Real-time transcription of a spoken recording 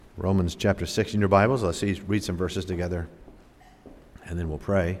Romans chapter 6 in your Bibles. Let's read some verses together, and then we'll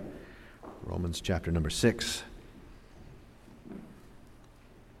pray. Romans chapter number 6.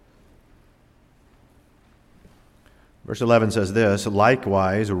 Verse 11 says this,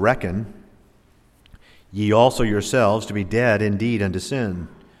 "Likewise reckon ye also yourselves to be dead indeed unto sin,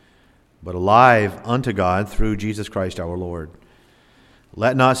 but alive unto God through Jesus Christ our Lord.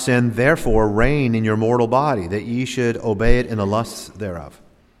 Let not sin therefore reign in your mortal body, that ye should obey it in the lusts thereof.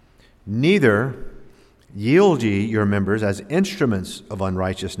 Neither yield ye your members as instruments of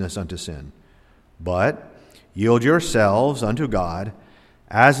unrighteousness unto sin, but yield yourselves unto God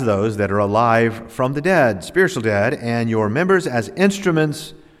as those that are alive from the dead, spiritual dead, and your members as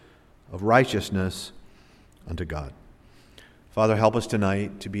instruments of righteousness unto God." Father, help us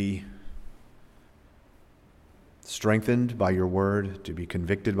tonight to be strengthened by your word, to be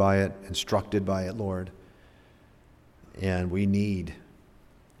convicted by it, instructed by it, Lord. And we need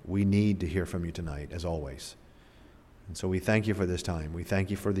to hear from you tonight, as always. And so we thank you for this time. We thank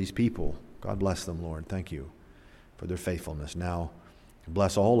you for these people. God bless them, Lord. Thank you for their faithfulness. Now,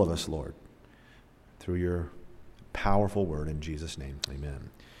 bless all of us, Lord, through your powerful word in Jesus' name. Amen.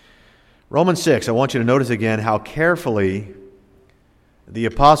 Romans 6, I want you to notice again how carefully the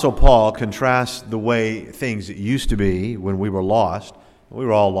Apostle Paul contrasts the way things used to be when we were lost. We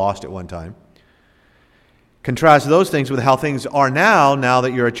were all lost at one time. Contrast those things with how things are now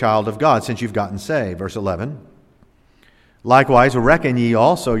that you're a child of God, since you've gotten saved. Verse 11, "Likewise reckon ye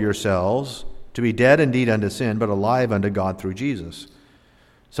also yourselves to be dead indeed unto sin, but alive unto God through Jesus."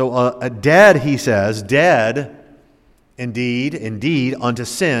 So dead, he says, dead indeed unto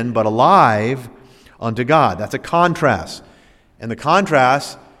sin, but alive unto God. That's a contrast. And the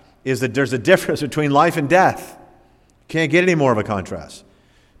contrast is that there's a difference between life and death. You can't get any more of a contrast.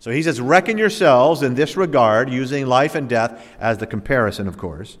 So he says, reckon yourselves in this regard, using life and death as the comparison, of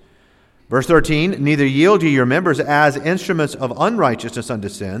course. Verse 13, "Neither yield ye your members as instruments of unrighteousness unto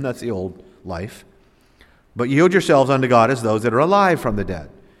sin," that's the old life, "but yield yourselves unto God as those that are alive from the dead."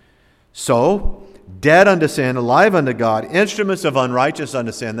 So, dead unto sin, alive unto God, instruments of unrighteousness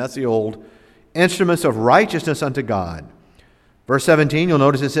unto sin, that's the old, instruments of righteousness unto God. Verse 17, you'll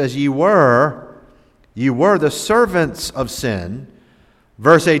notice it says, ye were the servants of sin.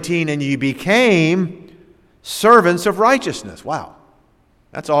 Verse 18, "And ye became servants of righteousness." Wow,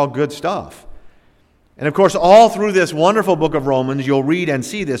 that's all good stuff. And of course, all through this wonderful book of Romans, you'll read and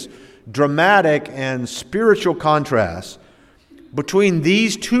see this dramatic and spiritual contrast between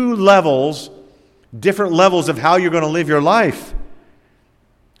these two levels, different levels of how you're going to live your life.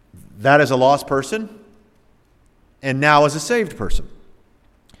 That is a lost person, and now as a saved person.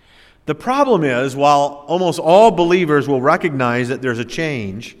 The problem is, while almost all believers will recognize that there's a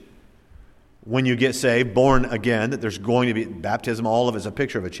change when you get saved, born again, that there's going to be baptism, all of it is a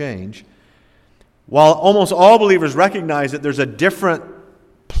picture of a change. While almost all believers recognize that there's a different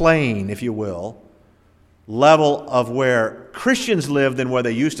plane, if you will, level of where Christians live than where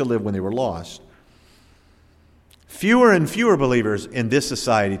they used to live when they were lost, fewer and fewer believers in this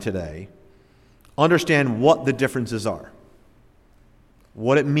society today understand what the differences are,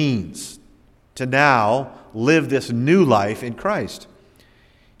 what it means to now live this new life in Christ.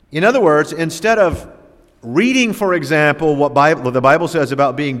 In other words, instead of reading, for example, what the Bible says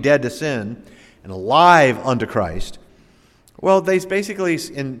about being dead to sin and alive unto Christ, well, they basically,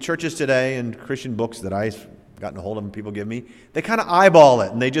 in churches today and Christian books that I've gotten a hold of and people give me, they kind of eyeball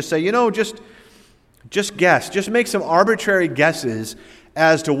it and they just say, just guess, just make some arbitrary guesses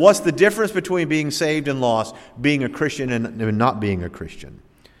as to what's the difference between being saved and lost, being a Christian and not being a Christian.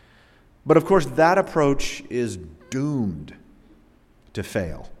 But of course, that approach is doomed to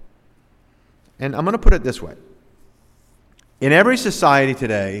fail. And I'm going to put it this way. In every society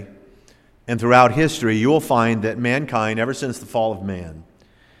today and throughout history, you will find that mankind, ever since the fall of man,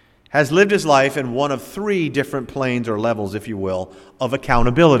 has lived his life in one of three different planes or levels, if you will, of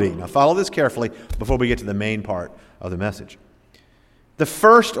accountability. Now follow this carefully before we get to the main part of the message. The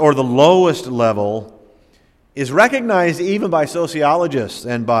first, or the lowest level, is recognized even by sociologists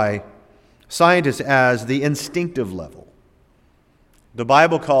and by scientists as the instinctive level. The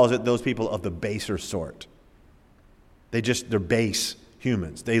Bible calls it those people of the baser sort. They're base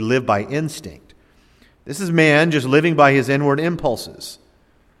humans. They live by instinct. This is man just living by his inward impulses.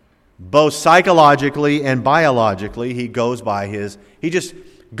 Both psychologically and biologically, he just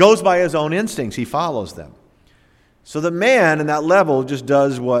goes by his own instincts. He follows them. So the man in that level just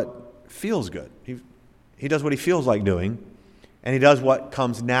does what feels good. He does what he feels like doing, and he does what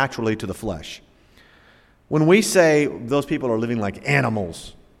comes naturally to the flesh. When we say those people are living like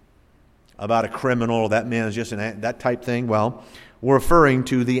animals about a criminal, that man is just that type thing, well, referring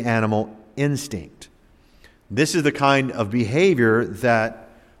to the animal instinct. This is the kind of behavior that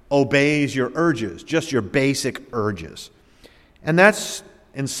obeys your urges, just your basic urges. And that's,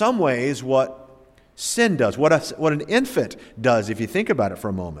 in some ways, what sin does, what an infant does, if you think about it for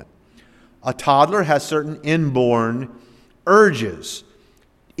a moment. A toddler has certain inborn urges.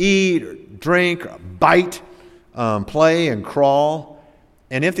 Eat, or drink, or bite, play, and crawl.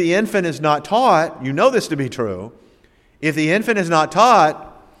 And if the infant is not taught, you know this to be true, if the infant is not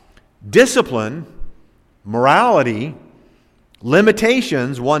taught discipline, morality,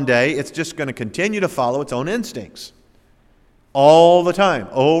 limitations, one day it's just going to continue to follow its own instincts. All the time,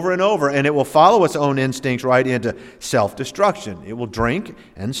 over and over, and it will follow its own instincts right into self-destruction. It will drink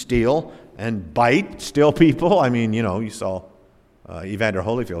and steal and bite, steal people. I mean, you saw Evander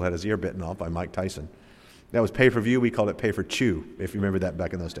Holyfield had his ear bitten off by Mike Tyson. That was pay-per-view. We called it pay-for-chew, if you remember that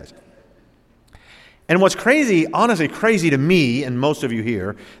back in those days. And what's crazy, honestly crazy to me and most of you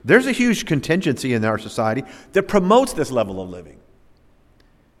here, there's a huge contingency in our society that promotes this level of living.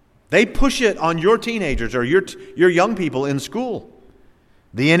 They push it on your teenagers or your young people in school.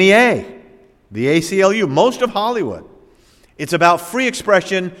 The NEA, the ACLU, most of Hollywood. It's about free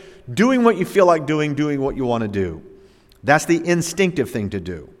expression, doing what you feel like doing what you want to do. That's the instinctive thing to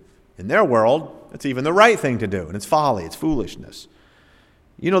do. In their world, it's even the right thing to do, and it's folly, it's foolishness.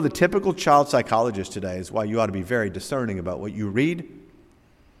 The typical child psychologist today is why you ought to be very discerning about what you read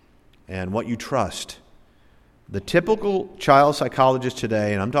and what you trust. The typical child psychologist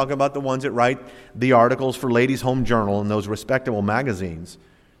today, and I'm talking about the ones that write the articles for Ladies' Home Journal and those respectable magazines,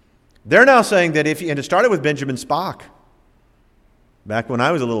 they're now saying that and it started with Benjamin Spock, back when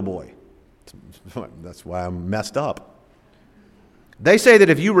I was a little boy. That's why I'm messed up. They say that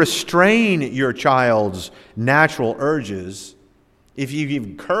if you restrain your child's natural urges, if you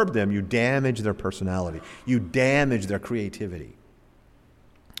even curb them, you damage their personality. You damage their creativity.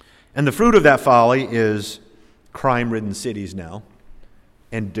 And the fruit of that folly is crime-ridden cities now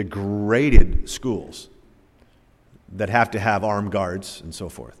and degraded schools that have to have armed guards and so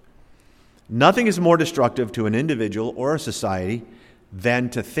forth. Nothing is more destructive to an individual or a society than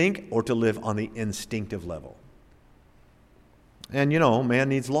to think or to live on the instinctive level. And man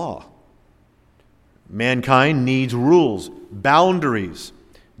needs law. Mankind needs rules, boundaries,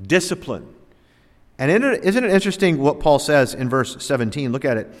 discipline. And isn't it interesting what Paul says in verse 17? Look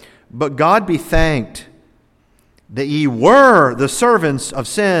at it. But God be thanked that ye were the servants of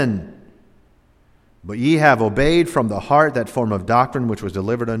sin, but ye have obeyed from the heart that form of doctrine which was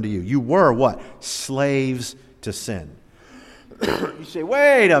delivered unto you. You were what? Slaves to sin. You say,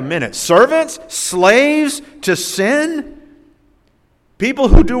 wait a minute. Servants? Slaves to sin? People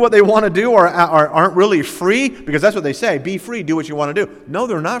who do what they want to do aren't really free, because that's what they say. Be free, do what you want to do. No,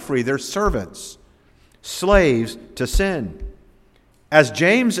 they're not free. They're servants. Slaves to sin. As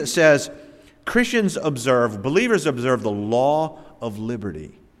James says, believers observe the law of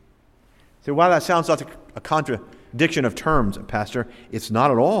liberty. So while that sounds like a contradiction of terms, Pastor, it's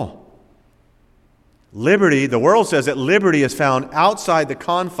not at all. Liberty, the world says that liberty is found outside the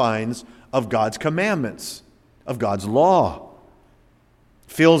confines of God's commandments, of God's law.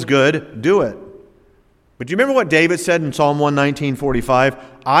 Feels good, do it. But do you remember what David said in Psalm 119:45?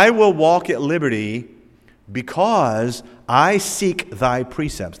 I will walk at liberty because I seek thy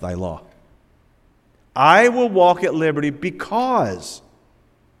precepts, thy law. I will walk at liberty because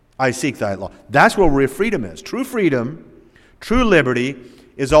I seek thy law. That's where real freedom is. True freedom, true liberty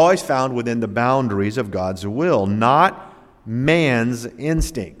is always found within the boundaries of God's will, not man's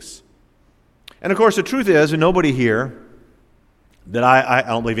instincts. And of course, the truth is, and nobody here, that I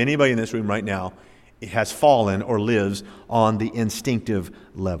don't believe anybody in this room right now has fallen or lives on the instinctive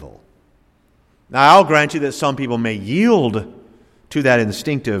level. Now, I'll grant you that some people may yield to that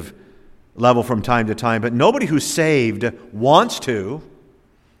instinctive level from time to time, but nobody who's saved wants to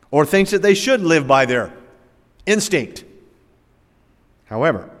or thinks that they should live by their instinct.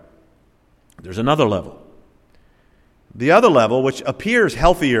 However, there's another level. The other level, which appears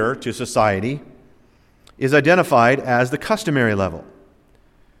healthier to society, is identified as the customary level.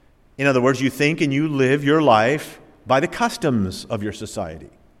 In other words, you think and you live your life by the customs of your society.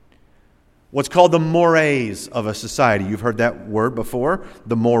 What's called the mores of a society. You've heard that word before.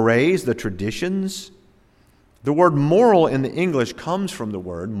 The mores, the traditions. The word moral in the English comes from the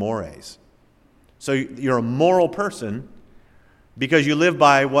word mores. So you're a moral person because you live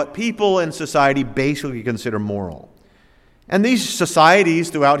by what people in society basically consider moral. And these societies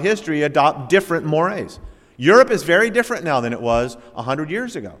throughout history adopt different mores. Europe is very different now than it was 100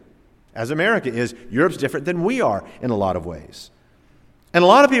 years ago. As America is, Europe's different than we are in a lot of ways. And a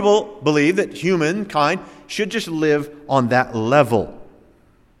lot of people believe that humankind should just live on that level.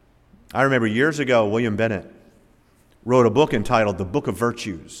 I remember years ago, William Bennett wrote a book entitled The Book of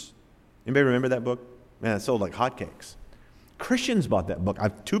Virtues. Anybody remember that book? Man, it sold like hotcakes. Christians bought that book.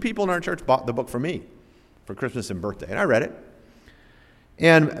 Two people in our church bought the book for me for Christmas and birthday, and I read it.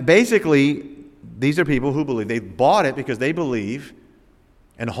 And basically, these are people who believe, they bought it because they believe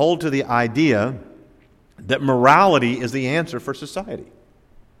and hold to the idea that morality is the answer for society.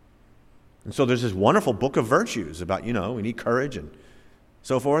 And so there's this wonderful book of virtues about, we need courage and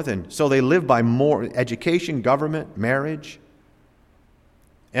so forth. And so they live by more education, government, marriage.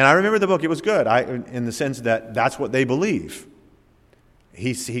 And I remember the book. It was good in the sense that that's what they believe.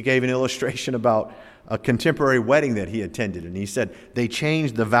 He gave an illustration about a contemporary wedding that he attended. And he said they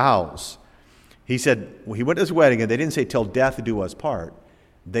changed the vows. He said, he went to this wedding and they didn't say, till death do us part.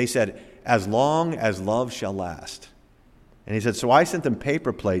 They said, as long as love shall last. And he said, so I sent them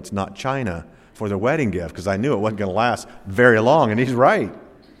paper plates, not china, for their wedding gift because I knew it wasn't going to last very long. And he's right.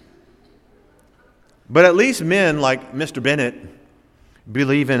 But at least men like Mr. Bennett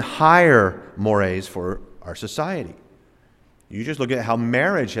believe in higher mores for our society. You just look at how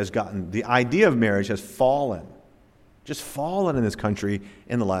marriage has gotten, the idea of marriage has fallen in this country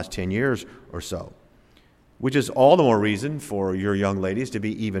in the last 10 years or so, which is all the more reason for your young ladies to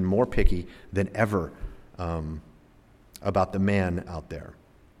be even more picky than ever about the man out there.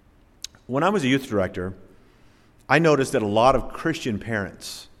 When I was a youth director, I noticed that a lot of Christian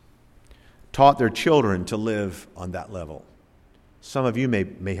parents taught their children to live on that level. Some of you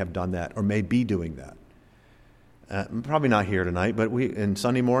may have done that or may be doing that. Probably not here tonight, but in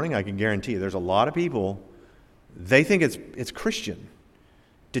Sunday morning, I can guarantee you there's a lot of people, they think it's Christian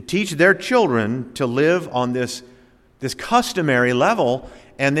to teach their children to live on this customary level,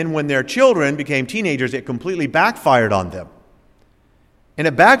 and then when their children became teenagers, it completely backfired on them. And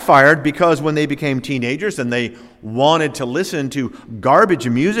it backfired because when they became teenagers and they wanted to listen to garbage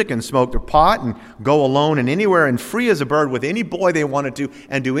music and smoke their pot and go alone and anywhere and free as a bird with any boy they wanted to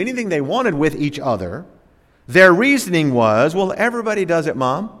and do anything they wanted with each other, their reasoning was, well, everybody does it,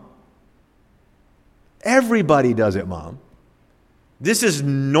 Mom. Everybody does it, Mom. This is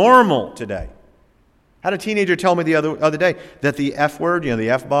normal today. I had a teenager tell me the other day that the F word, the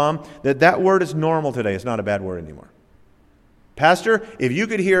F-bomb, that word is normal today. It's not a bad word anymore. Pastor, if you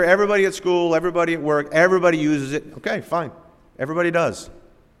could hear everybody at school, everybody at work, everybody uses it, okay, fine. Everybody does.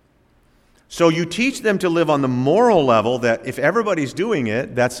 So you teach them to live on the moral level that if everybody's doing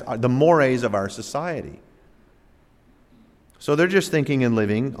it, that's the mores of our society. So they're just thinking and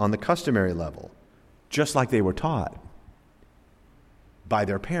living on the customary level, just like they were taught by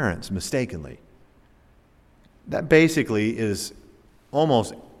their parents mistakenly. That basically is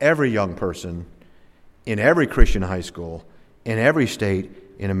almost every young person in every Christian high school in every state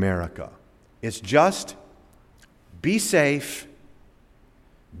in America. It's just be safe,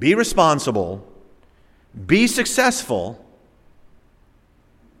 be responsible, be successful,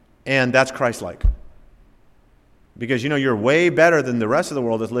 and that's Christ-like. Because you're way better than the rest of the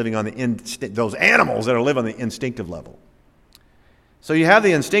world that's living on those animals that are living on the instinctive level. So you have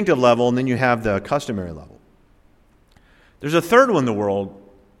the instinctive level and then you have the customary level. There's a third one the world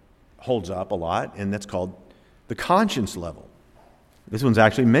holds up a lot, and that's called the conscience level. This one's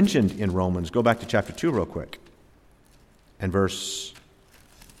actually mentioned in Romans. Go back to chapter 2 real quick. And I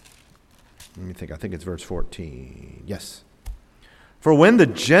think it's verse 14. Yes. For when the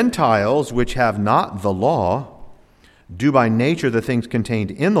Gentiles, which have not the law, do by nature the things contained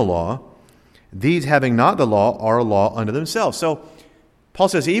in the law, these having not the law are a law unto themselves. So Paul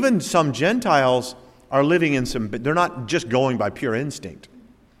says even some Gentiles are living they're not just going by pure instinct.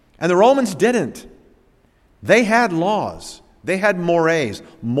 And the Romans didn't. They had laws. They had mores,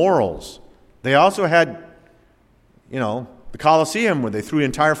 morals. They also had, the Colosseum where they threw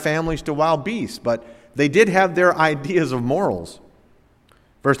entire families to wild beasts, but they did have their ideas of morals.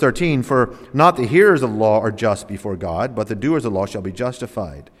 Verse 13, for not the hearers of the law are just before God, but the doers of the law shall be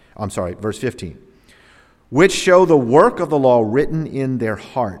justified. Verse 15. Which show the work of the law written in their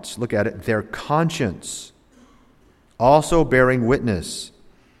hearts. Look at it. Their conscience also bearing witness.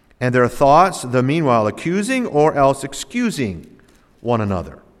 And their thoughts, the meanwhile accusing or else excusing one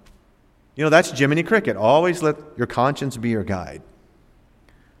another. That's Jiminy Cricket. Always let your conscience be your guide.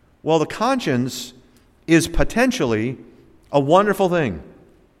 Well, the conscience is potentially a wonderful thing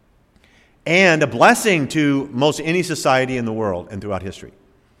and a blessing to most any society in the world and throughout history.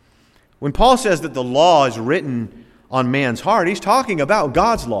 When Paul says that the law is written on man's heart, he's talking about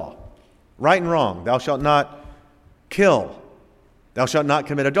God's law, right and wrong. Thou shalt not kill. Thou shalt not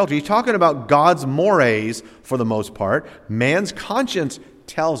commit adultery. He's talking about God's mores for the most part. Man's conscience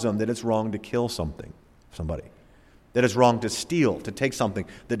tells him that it's wrong to kill somebody, that it's wrong to steal, to take something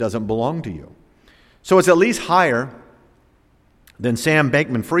that doesn't belong to you. So it's at least higher than Sam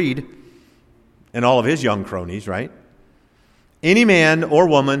Bankman-Fried and all of his young cronies, right? Any man or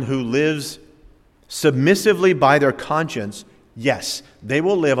woman who lives submissively by their conscience, yes, they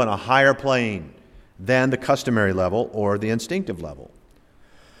will live on a higher plane than the customary level or the instinctive level.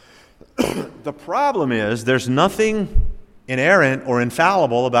 The problem is there's nothing inerrant or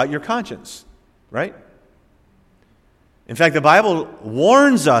infallible about your conscience, right? In fact, the Bible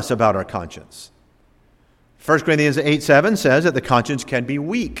warns us about our conscience. 1 Corinthians 8:7 says that the conscience can be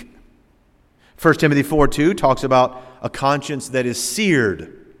weak. 1 Timothy 4:2 talks about a conscience that is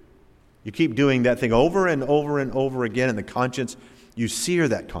seared. You keep doing that thing over and over and over again, and the conscience, you sear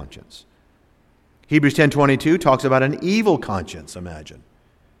that conscience. Hebrews 10:22 talks about an evil conscience, imagine.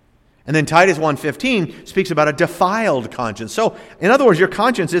 And then Titus 1:15 speaks about a defiled conscience. So, in other words, your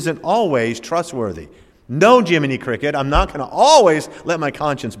conscience isn't always trustworthy. No, Jiminy Cricket, I'm not going to always let my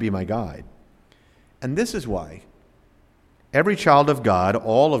conscience be my guide. And this is why every child of God,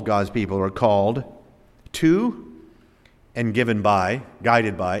 all of God's people, are called to and guided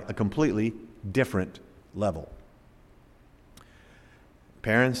by a completely different level.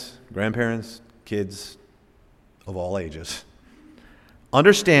 Parents, grandparents, kids of all ages,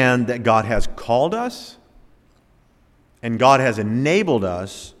 understand that God has called us and God has enabled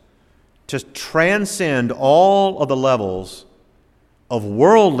us to transcend all of the levels of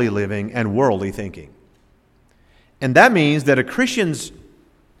worldly living and worldly thinking. And that means that a Christian's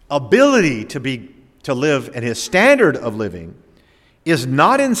ability to live at his standard of living is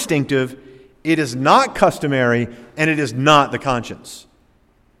not instinctive, it is not customary, and it is not the conscience.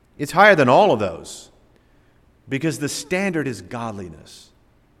 It's higher than all of those because the standard is godliness.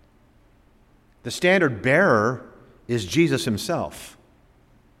 The standard bearer is Jesus himself.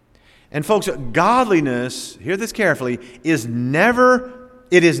 And folks, godliness, hear this carefully, is neither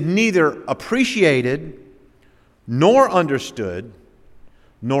appreciated, nor understood,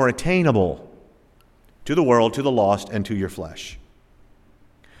 nor attainable to the world, to the lost, and to your flesh.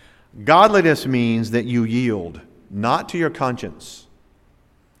 Godliness means that you yield not to your conscience,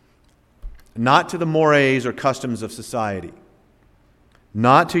 not to the mores or customs of society,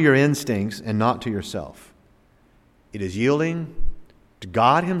 not to your instincts, and not to yourself. It is yielding to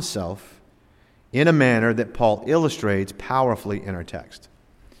God himself in a manner that Paul illustrates powerfully in our text.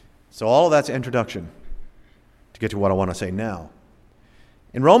 So all of that's introduction to get to what I want to say now.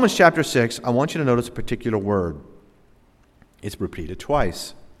 In Romans chapter 6, I want you to notice a particular word. It's repeated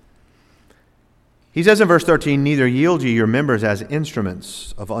twice. He says in verse 13, "Neither yield ye your members as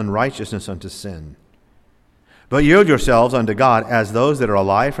instruments of unrighteousness unto sin, but yield yourselves unto God as those that are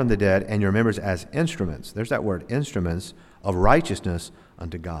alive from the dead, and your members as instruments." There's that word, instruments of righteousness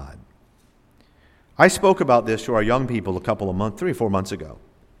unto God. I spoke about this to our young people 3 or 4 months ago.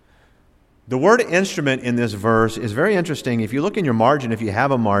 The word instrument in this verse is very interesting. If you look in your margin, if you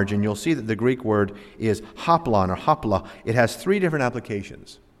have a margin, you'll see that the Greek word is hoplon or hopla. It has 3 different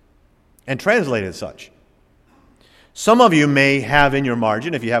applications and translated as such. Some of you may have in your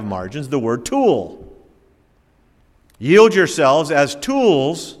margin, if you have margins, the word tool. Yield yourselves as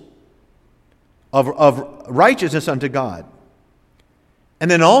tools of righteousness unto God. And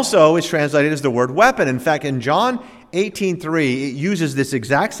then also it's translated as the word weapon. In fact, in John 18:3, it uses this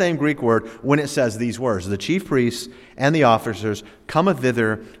exact same Greek word when it says these words: "The chief priests and the officers cometh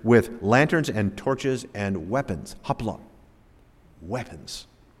thither with lanterns and torches and weapons." Hoplon. Weapons.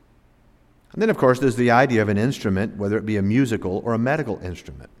 And then, of course, there's the idea of an instrument, whether it be a musical or a medical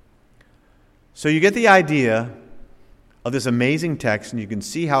instrument. So you get the idea of this amazing text, and you can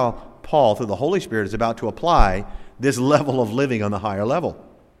see how Paul, through the Holy Spirit, is about to apply this level of living on the higher level.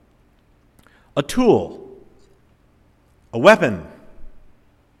 A tool, a weapon,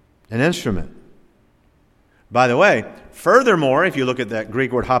 an instrument. By the way, furthermore, if you look at that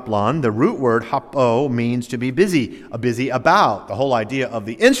Greek word hoplon, the root word hopo means to be busy, a busy about. The whole idea of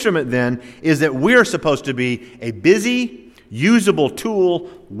the instrument then is that we're supposed to be a busy, usable tool,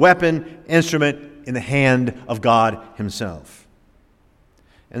 weapon, instrument in the hand of God himself.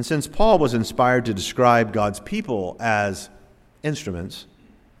 And since Paul was inspired to describe God's people as instruments,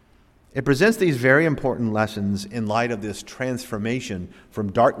 it presents these very important lessons in light of this transformation from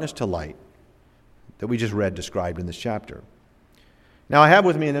darkness to light that we just read described in this chapter. Now, I have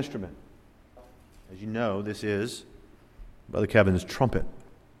with me an instrument. As you know, this is Brother Kevin's trumpet.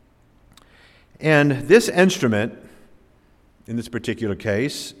 And this instrument, in this particular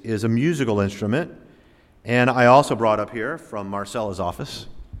case, is a musical instrument. And I also brought up here from Marcella's office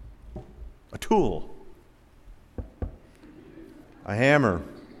a tool, a hammer.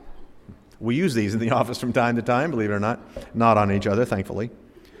 We use these in the office from time to time, believe it or not on each other, thankfully.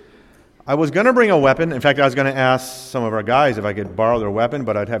 I was going to bring a weapon. In fact, I was going to ask some of our guys if I could borrow their weapon,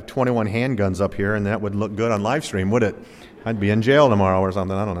 but I'd have 21 handguns up here, and that would look good on live stream, would it? I'd be in jail tomorrow or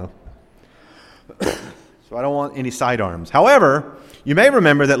something, I don't know. So I don't want any sidearms. However, you may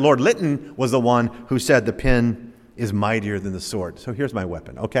remember that Lord Lytton was the one who said the pen is mightier than the sword. So here's my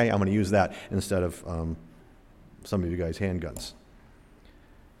weapon, okay? I'm going to use that instead of some of you guys' handguns.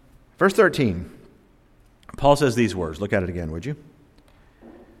 Verse 13, Paul says these words. Look at it again, would you?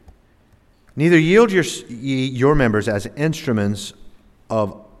 Neither yield your members as instruments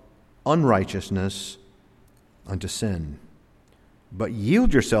of unrighteousness unto sin, but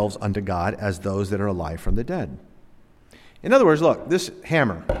yield yourselves unto God as those that are alive from the dead. In other words, look, this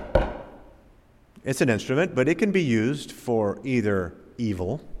hammer, it's an instrument, but it can be used for either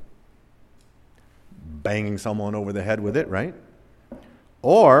evil, banging someone over the head with it, right?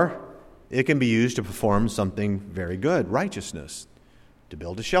 Or it can be used to perform something very good, righteousness, to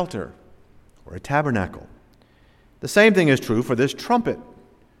build a shelter or a tabernacle. The same thing is true for this trumpet.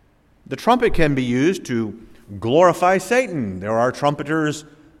 The trumpet can be used to glorify Satan. There are trumpeters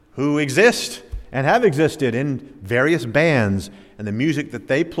who exist and have existed in various bands, and the music that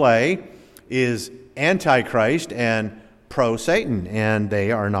they play is antichrist and pro-Satan, and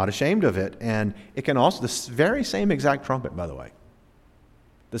they are not ashamed of it. And it can also, the very same exact trumpet, by the way,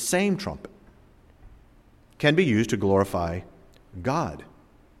 the same trumpet can be used to glorify God.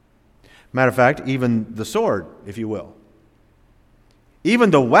 Matter of fact, even the sword, if you will.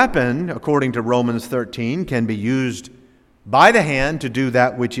 Even the weapon, according to Romans 13, can be used by the hand to do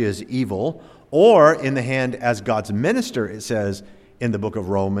that which is evil, or in the hand as God's minister, it says in the book of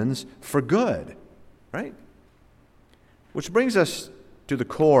Romans, for good. Right? Which brings us to the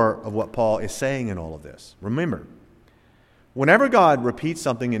core of what Paul is saying in all of this. Remember, whenever God repeats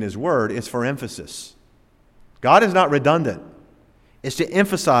something in His Word, it's for emphasis. God is not redundant. It's to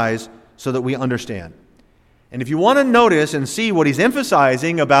emphasize so that we understand. And if you want to notice and see what He's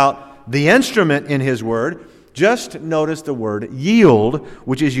emphasizing about the instrument in His Word, just notice the word yield,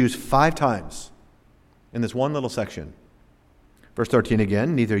 which is used 5 times in this one little section. Verse 13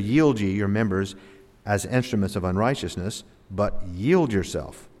 again, neither yield ye your members as instruments of unrighteousness, but yield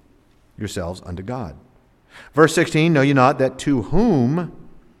yourselves unto God. Verse 16, know ye not that to whom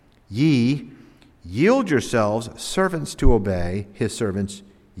ye yield yourselves servants to obey, His servants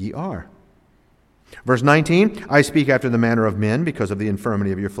ye are. Verse 19, I speak after the manner of men because of the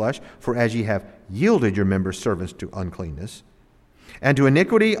infirmity of your flesh, for as ye have yielded your members servants to uncleanness, and to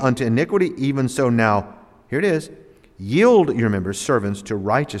iniquity unto iniquity, even so now, here it is, yield your members servants to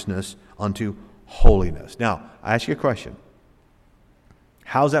righteousness unto holiness. Now, I ask you a question.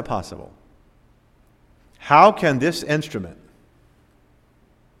 How is that possible? How can this instrument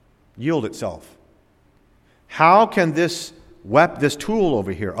yield itself? How can this tool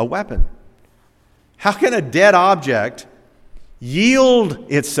over here, a weapon, how can a dead object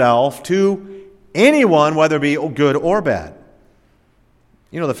yield itself to anyone, whether it be good or bad?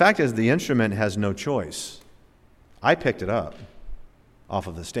 You know, the fact is the instrument has no choice. I picked it up off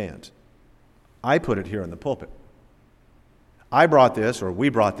of the stand. I put it here in the pulpit. We brought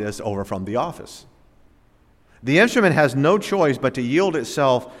this over from the office. The instrument has no choice but to yield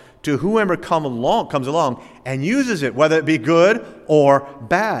itself to whoever comes along and uses it, whether it be good or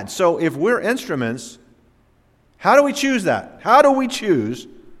bad. So if we're instruments, how do we choose that? How do we choose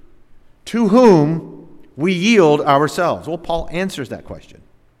to whom we yield ourselves? Well, Paul answers that question.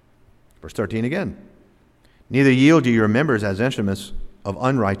 Verse 13 again. Neither yield ye your members as instruments of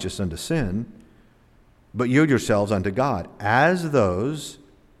unrighteousness unto sin, but yield yourselves unto God as those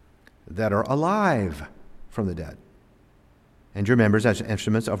that are alive from the dead, and your members as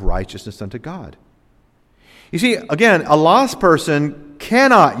instruments of righteousness unto God. You see, again, a lost person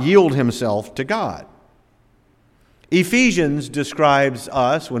cannot yield himself to God. Ephesians describes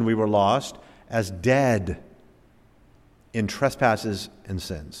us, when we were lost, as dead in trespasses and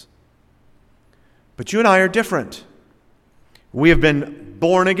sins. But you and I are different. We have been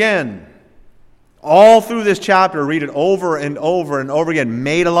born again. All through this chapter, read it over and over and over again,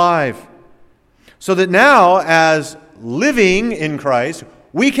 made alive. So that now, as living in Christ,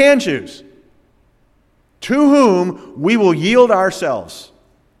 we can choose to whom we will yield ourselves.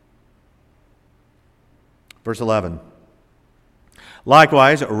 Verse 11.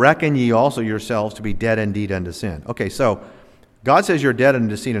 Likewise, reckon ye also yourselves to be dead indeed unto sin. Okay, so God says you're dead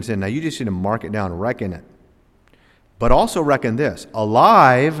unto sin. Now you just need to mark it down, reckon it. But also reckon this,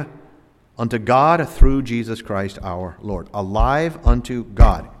 alive unto God through Jesus Christ our Lord. Alive unto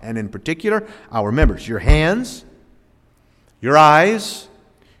God. And in particular, our members, your hands, your eyes,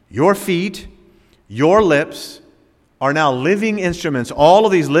 your feet, your lips are now living instruments. All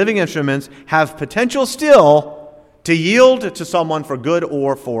of these living instruments have potential still to yield to someone for good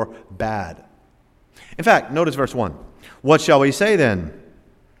or for bad. In fact, notice verse 1. What shall we say then?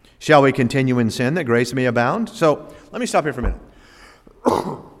 Shall we continue in sin that grace may abound? So let me stop here for a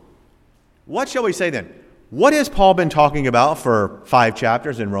minute. What shall we say then? What has Paul been talking about for 5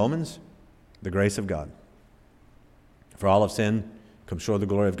 chapters in Romans? The grace of God. For all have sinned, come short of the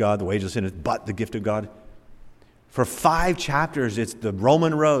glory of God. The wages of sin is but the gift of God. For 5 chapters, it's the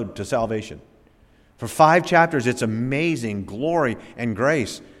Roman road to salvation. For 5 chapters, it's amazing glory and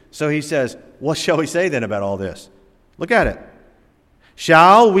grace. So he says, what shall we say then about all this? Look at it.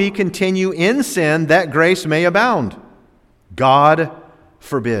 Shall we continue in sin that grace may abound? God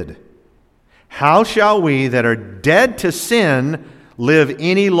forbid. How shall we that are dead to sin live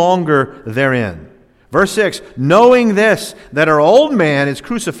any longer therein? Verse 6, knowing this, that our old man is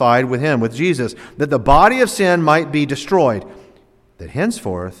crucified with him, with Jesus, that the body of sin might be destroyed, that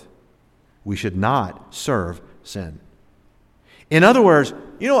henceforth we should not serve sin. In other words,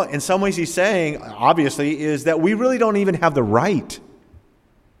 you know what in some ways he's saying, obviously, is that we really don't even have the right.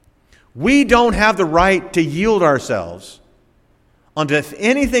 We don't have the right to yield ourselves unto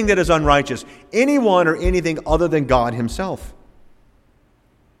anything that is unrighteous, anyone or anything other than God himself.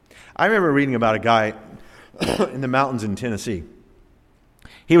 I remember reading about a guy in the mountains in Tennessee.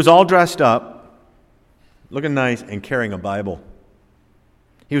 He was all dressed up, looking nice, and carrying a Bible.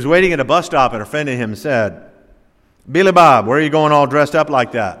 He was waiting at a bus stop, and a friend of him said, Billy Bob, where are you going all dressed up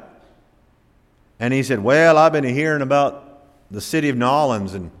like that? And he said, well, I've been hearing about the city of New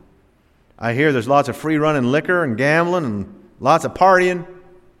Orleans, and I hear there's lots of free-running liquor and gambling and lots of partying.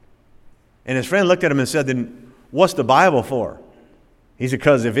 And his friend looked at him and said, then what's the Bible for? He said,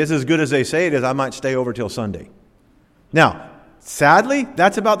 because if it's as good as they say it is, I might stay over till Sunday. Now, sadly,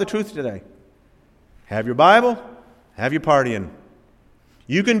 that's about the truth today. Have your Bible, have your partying.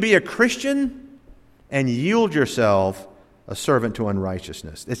 You can be a Christian and yield yourself a servant to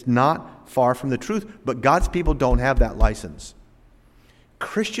unrighteousness. It's not far from the truth, but God's people don't have that license.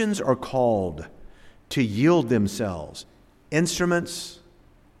 Christians are called to yield themselves instruments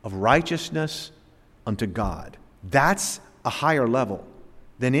of righteousness unto God. That's a higher level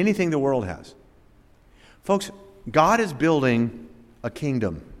than anything the world has. Folks, God is building a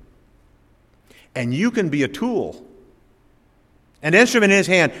kingdom. And you can be a tool, an instrument in his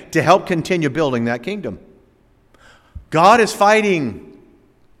hand to help continue building that kingdom. God is fighting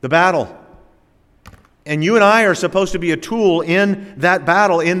the battle. And you and I are supposed to be a tool in that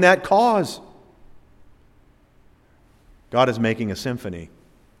battle, in that cause. God is making a symphony,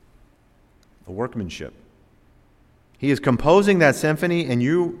 a workmanship. He is composing that symphony, and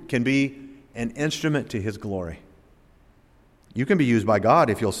you can be an instrument to his glory. You can be used by God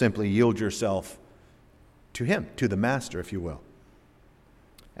if you'll simply yield yourself to him, to the master, if you will.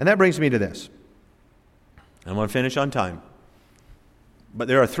 And that brings me to this. I'm going to finish on time. But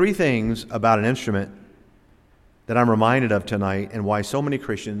there are 3 things about an instrument that I'm reminded of tonight, and why so many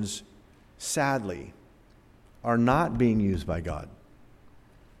Christians, sadly, are not being used by God.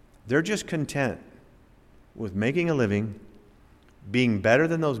 They're just content with making a living, being better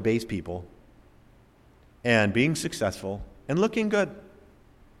than those base people, and being successful, and looking good.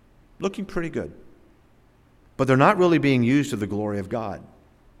 Looking pretty good. But they're not really being used to the glory of God.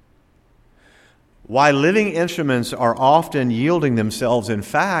 Why living instruments are often yielding themselves, in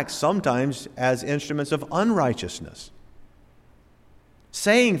fact, sometimes as instruments of unrighteousness.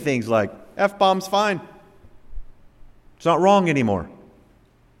 Saying things like, F-bomb's fine. It's not wrong anymore.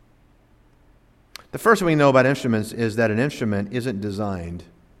 The first thing we know about instruments is that an instrument isn't designed,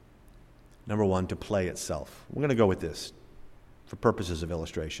 number 1, to play itself. We're going to go with this for purposes of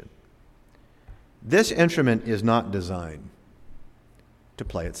illustration. This instrument is not designed to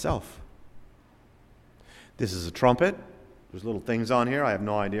play itself. This is a trumpet. There's little things on here. I have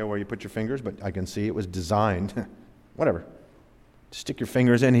no idea where you put your fingers, but I can see it was designed, whatever, to stick your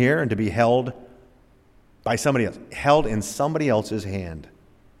fingers in here and to be held by somebody else, held in somebody else's hand.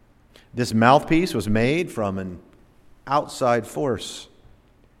 This mouthpiece was made from an outside force.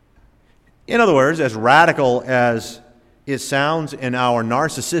 In other words, as radical as it sounds in our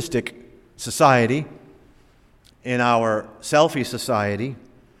narcissistic society, in our selfie society,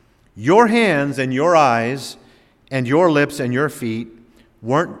 your hands and your eyes and your lips and your feet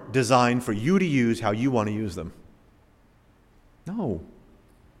weren't designed for you to use how you want to use them. No.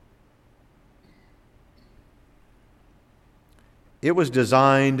 It was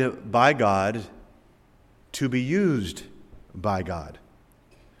designed by God to be used by God,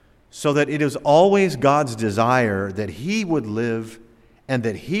 so that it is always God's desire that He would live and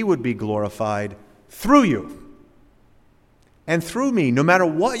that He would be glorified through you and through me, no matter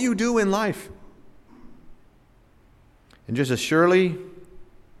what you do in life. And just as surely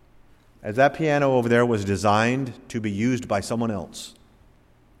as that piano over there was designed to be used by someone else,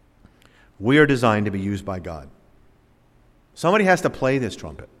 we are designed to be used by God. Somebody has to play this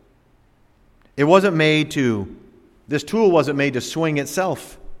trumpet. This tool wasn't made to swing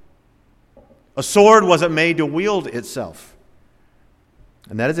itself. A sword wasn't made to wield itself.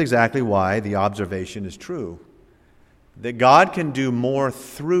 And that is exactly why the observation is true, that God can do more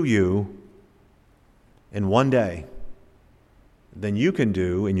through you in one day than you can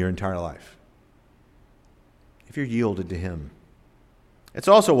do in your entire life, if you're yielded to Him. It's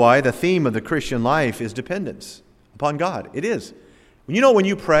also why the theme of the Christian life is dependence upon God. It is. When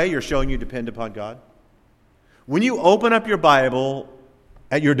you pray, you're showing you depend upon God. When you open up your Bible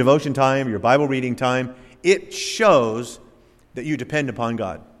at your devotion time, your Bible reading time, it shows that you depend upon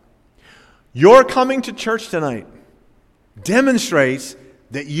God. Your coming to church tonight demonstrates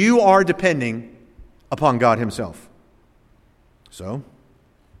that you are depending upon God Himself. So,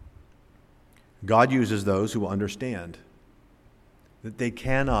 God uses those who understand that they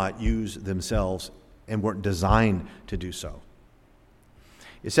cannot use themselves and weren't designed to do so.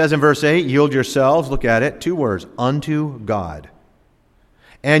 It says in verse 8, yield yourselves, look at it, 2 words, unto God.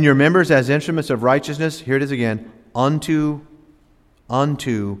 And your members as instruments of righteousness, here it is again, unto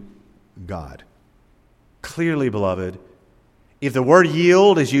God. Clearly, beloved, if the word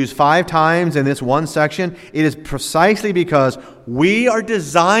yield is used 5 times in this one section, it is precisely because we are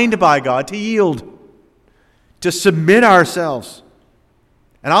designed by God to yield, to submit ourselves.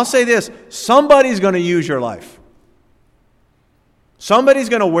 And I'll say this, somebody's going to use your life. Somebody's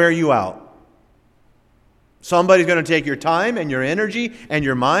going to wear you out. Somebody's going to take your time and your energy and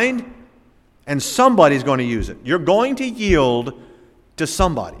your mind, and somebody's going to use it. You're going to yield to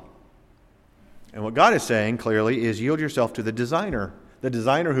somebody. And what God is saying clearly is yield yourself to the designer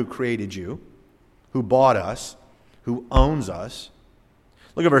who created you, who bought us, who owns us.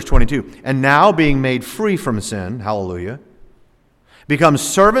 Look at verse 22. And now being made free from sin, hallelujah, become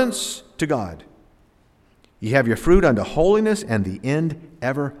servants to God. Ye have your fruit unto holiness, and the end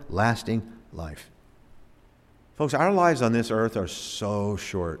everlasting life. Folks, our lives on this earth are so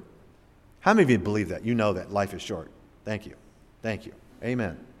short. How many of you believe that? You know that life is short. Thank you. Thank you.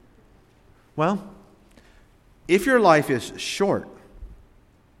 Amen. Well, if your life is short,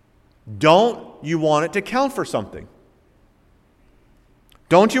 don't you want it to count for something?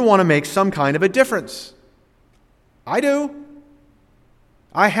 Don't you want to make some kind of a difference? I do.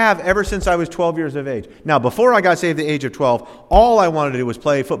 I have ever since I was 12 years of age. Now, before I got saved at the age of 12, all I wanted to do was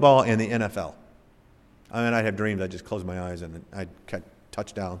play football in the NFL. I mean, I'd have dreams. I'd just close my eyes and I'd catch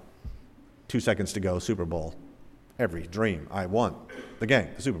touchdown. 2 seconds to go, Super Bowl. Every dream I won the game,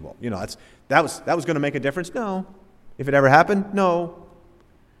 the Super Bowl. That was going to make a difference? No. If it ever happened? No.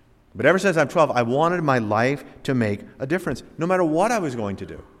 But ever since I'm 12, I wanted my life to make a difference, no matter what I was going to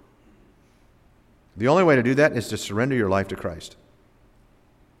do. The only way to do that is to surrender your life to Christ.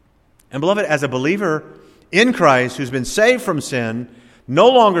 And beloved, as a believer in Christ who's been saved from sin, no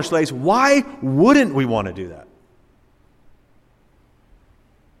longer slaves, why wouldn't we want to do that?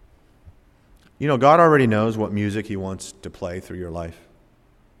 God already knows what music He wants to play through your life.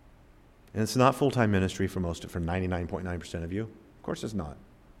 And it's not full-time ministry for 99.9% of you. Of course it's not.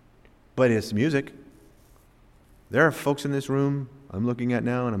 But it's music. There are folks in this room I'm looking at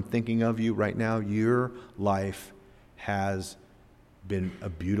now, and I'm thinking of you right now. Your life has been a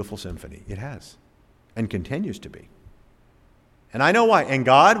beautiful symphony. It has. And continues to be. And I know why. And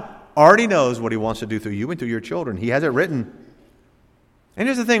God already knows what He wants to do through you and through your children. He has it written. And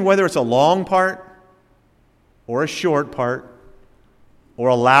here's the thing, whether it's a long part or a short part or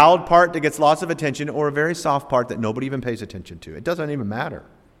a loud part that gets lots of attention or a very soft part that nobody even pays attention to, it doesn't even matter.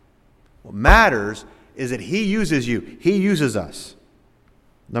 What matters is that He uses you. He uses us.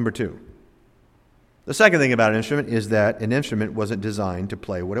 Number 2. The second thing about an instrument is that an instrument wasn't designed to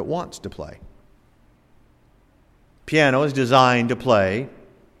play what it wants to play. Piano is designed to play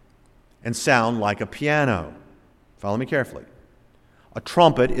and sound like a piano. Follow me carefully. A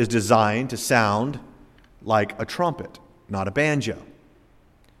trumpet is designed to sound like a trumpet, not a banjo.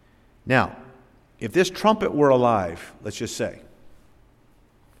 Now, if this trumpet were alive, let's just say,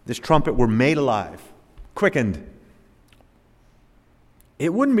 this trumpet were made alive, quickened,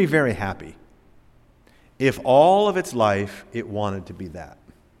 it wouldn't be very happy if all of its life it wanted to be that.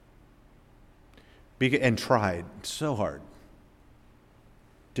 And tried so hard.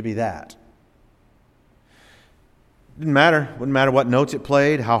 to be that. Didn't matter. Wouldn't matter what notes it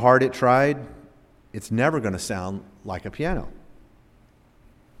played, how hard it tried. It's never going to sound like a piano.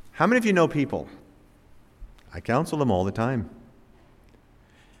 How many of you know people? I counsel them all the time.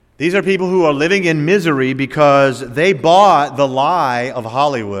 These are people who are living in misery because they bought the lie of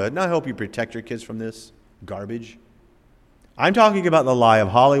Hollywood. And I hope you protect your kids from this garbage. I'm talking about the lie of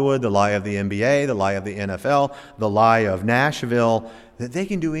Hollywood, the lie of the NBA, the lie of the NFL, the lie of Nashville, that they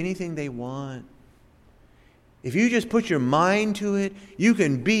can do anything they want. If you just put your mind to it, you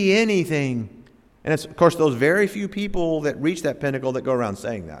can be anything. And it's, of course, those very few people that reach that pinnacle that go around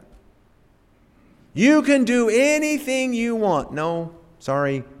saying that. You can do anything you want. No,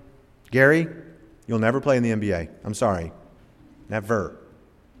 sorry. Gary, you'll never play in the NBA. I'm sorry. Never.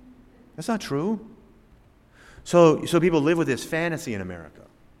 That's not true. So people live with this fantasy in America.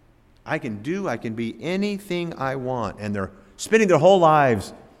 I can be anything I want. And they're spending their whole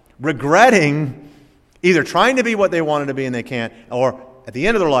lives regretting either trying to be what they wanted to be and they can't, or at the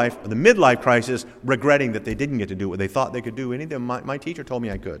end of their life, or the midlife crisis, regretting that they didn't get to do what they thought they could do. Anything my teacher told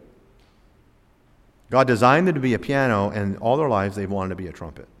me I could. God designed them to be a piano, and all their lives they've wanted to be a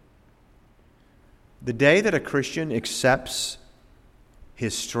trumpet. The day that a Christian accepts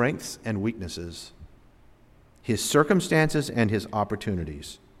his strengths and weaknesses, his circumstances and his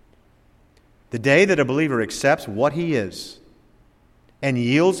opportunities, the day that a believer accepts what he is and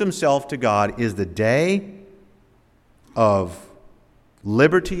yields himself to God is the day of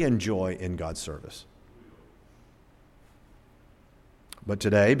liberty and joy in God's service. But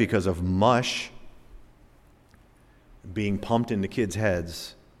today, because of mush being pumped into kids'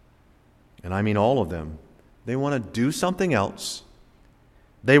 heads, and I mean all of them, they want to do something else.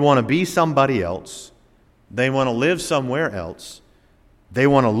 They want to be somebody else. They want to live somewhere else. They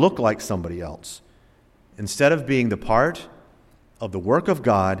want to look like somebody else, instead of being the part of the work of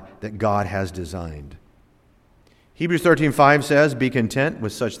God that God has designed. Hebrews 13:5 says, "Be content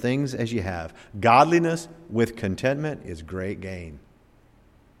with such things as you have." Godliness with contentment is great gain.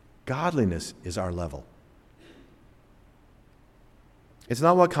 Godliness is our level. It's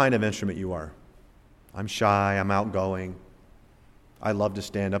not what kind of instrument you are. I'm shy, I'm outgoing. I love to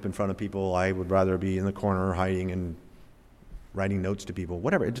stand up in front of people. I would rather be in the corner hiding and writing notes to people.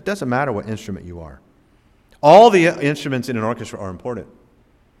 Whatever. It doesn't matter what instrument you are. All the instruments in an orchestra are important.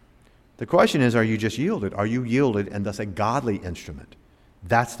 The question is, are you just yielded? Are you yielded and thus a godly instrument?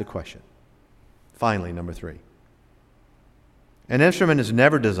 That's the question. Finally, number 3. An instrument is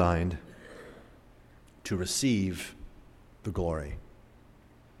never designed to receive the glory.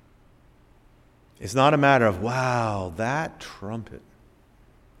 It's not a matter of, wow, that trumpet.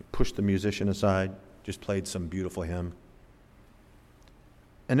 Push the musician aside, just played some beautiful hymn.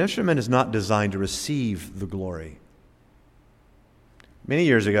 An instrument is not designed to receive the glory. Many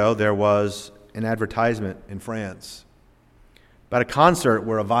years ago, there was an advertisement in France about a concert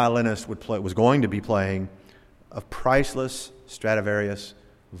where a violinist was going to be playing a priceless Stradivarius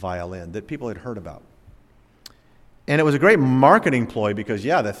violin that people had heard about. And it was a great marketing ploy because,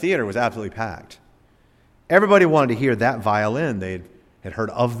 the theater was absolutely packed. Everybody wanted to hear that violin. They had heard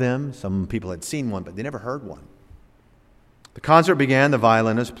of them. Some people had seen one, but they never heard one. The concert began. The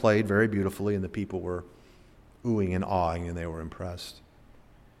violinist played very beautifully, and the people were oohing and awing, and they were impressed.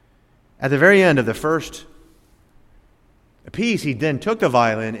 At the very end of the first piece, he then took the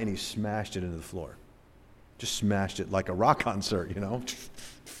violin and he smashed it into the floor. Just smashed it like a rock concert,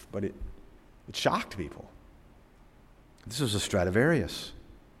 But it shocked people. This was a Stradivarius,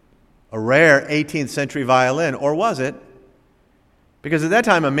 a rare 18th century violin, or was it? Because at that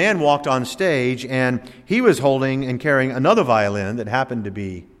time, a man walked on stage and he was holding and carrying another violin that happened to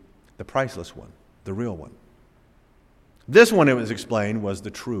be the priceless one, the real one. This one, it was explained, was the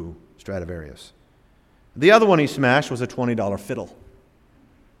true Stradivarius. The other one he smashed was a $20 fiddle.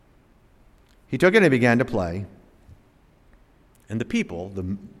 He took it and began to play, and the people,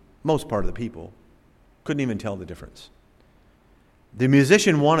 the most part of the people, couldn't even tell the difference. The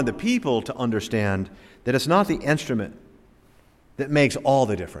musician wanted the people to understand that it's not the instrument that makes all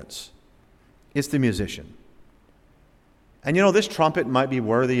the difference. It's the musician. And this trumpet might be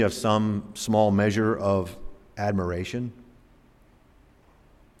worthy of some small measure of admiration,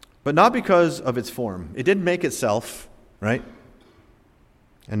 but not because of its form. It didn't make itself, right?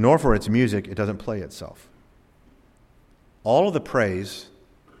 And nor for its music, it doesn't play itself. All of the praise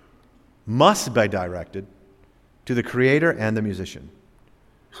must be directed to the Creator and the musician,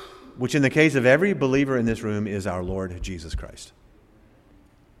 which in the case of every believer in this room is our Lord Jesus Christ.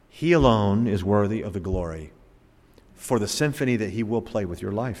 He alone is worthy of the glory for the symphony that He will play with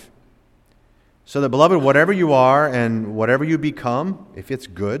your life. So that, beloved, whatever you are and whatever you become, if it's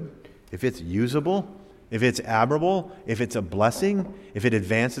good, if it's usable, if it's admirable, if it's a blessing, if it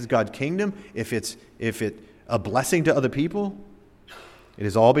advances God's kingdom, if it's a blessing to other people, it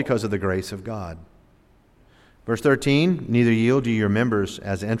is all because of the grace of God. Verse 13, neither yield ye your members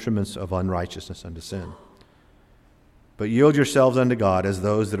as instruments of unrighteousness unto sin, but yield yourselves unto God as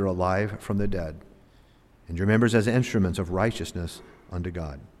those that are alive from the dead, and your members as instruments of righteousness unto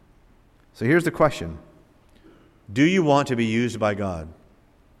God. So here's the question. Do you want to be used by God?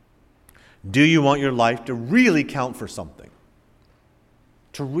 Do you want your life to really count for something?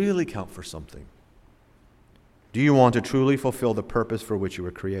 To really count for something? Do you want to truly fulfill the purpose for which you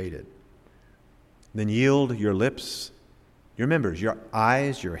were created? Then yield your lips, your members, your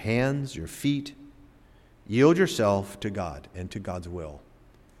eyes, your hands, your feet. Yield yourself to God and to God's will.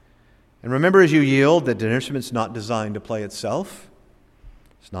 And remember as you yield that the instrument's not designed to play itself.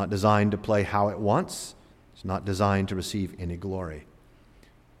 It's not designed to play how it wants. It's not designed to receive any glory.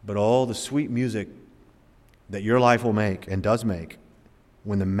 But all the sweet music that your life will make and does make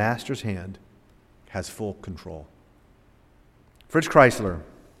when the master's hand has full control. Fritz Kreisler,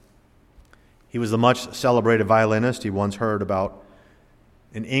 he was the much celebrated violinist. He once heard about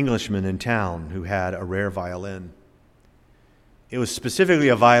an Englishman in town who had a rare violin. It was specifically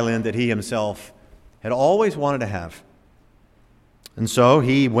a violin that he himself had always wanted to have. And so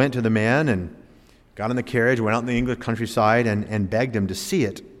he went to the man and got in the carriage, went out in the English countryside and begged him to see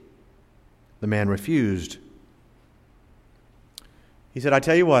it. The man refused. He said, I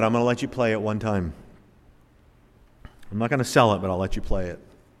tell you what, I'm going to let you play it one time. I'm not going to sell it, but I'll let you play it.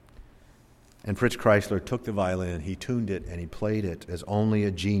 And Fritz Kreisler took the violin, he tuned it, and he played it as only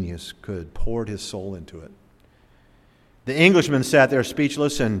a genius could, poured his soul into it. The Englishman sat there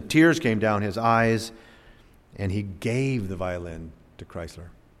speechless, and tears came down his eyes, and he gave the violin to Kreisler.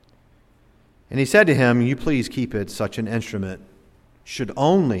 And he said to him, you please keep it. Such an instrument should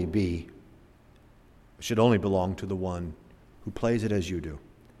only belong to the one who plays it as you do.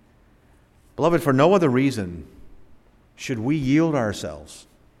 Beloved, for no other reason should we yield ourselves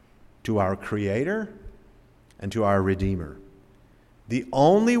to our Creator and to our Redeemer, the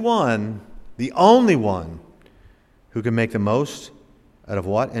only one who can make the most out of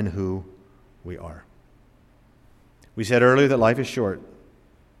what and who we are. We said earlier that life is short.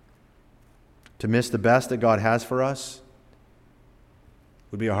 To miss the best that God has for us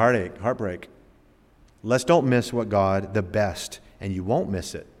would be a heartbreak. Let's don't miss what God, the best, and you won't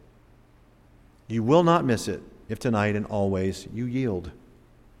miss it. You will not miss it if tonight and always you yield.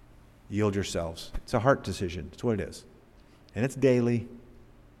 Yield yourselves. It's a heart decision. It's what it is. And it's daily.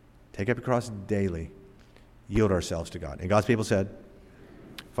 Take up your cross daily. Yield ourselves to God. And God's people said,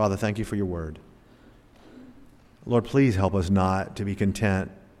 Father, thank you for your word. Lord, please help us not to be content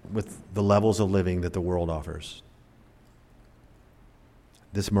with the levels of living that the world offers.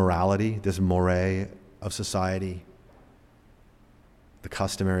 This morality, this moray of society, the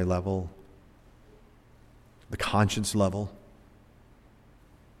customary level, the conscience level,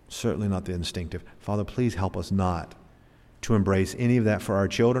 certainly not the instinctive. Father, please help us not to embrace any of that for our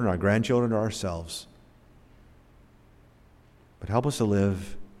children, our grandchildren, or ourselves. But help us to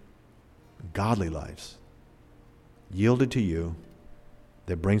live godly lives, yielded to you,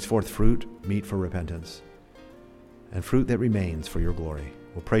 that brings forth fruit, meet for repentance, and fruit that remains for your glory.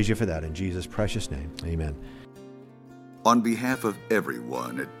 We'll praise you for that in Jesus' precious name. Amen. On behalf of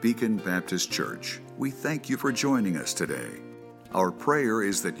everyone at Beacon Baptist Church, we thank you for joining us today. Our prayer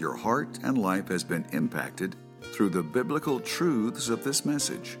is that your heart and life has been impacted through the biblical truths of this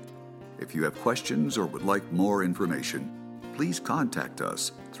message. If you have questions or would like more information, please contact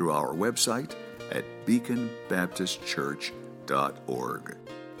us through our website at beaconbaptistchurch.org.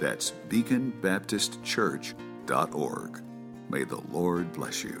 That's beaconbaptistchurch.org. May the Lord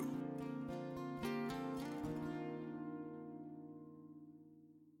bless you.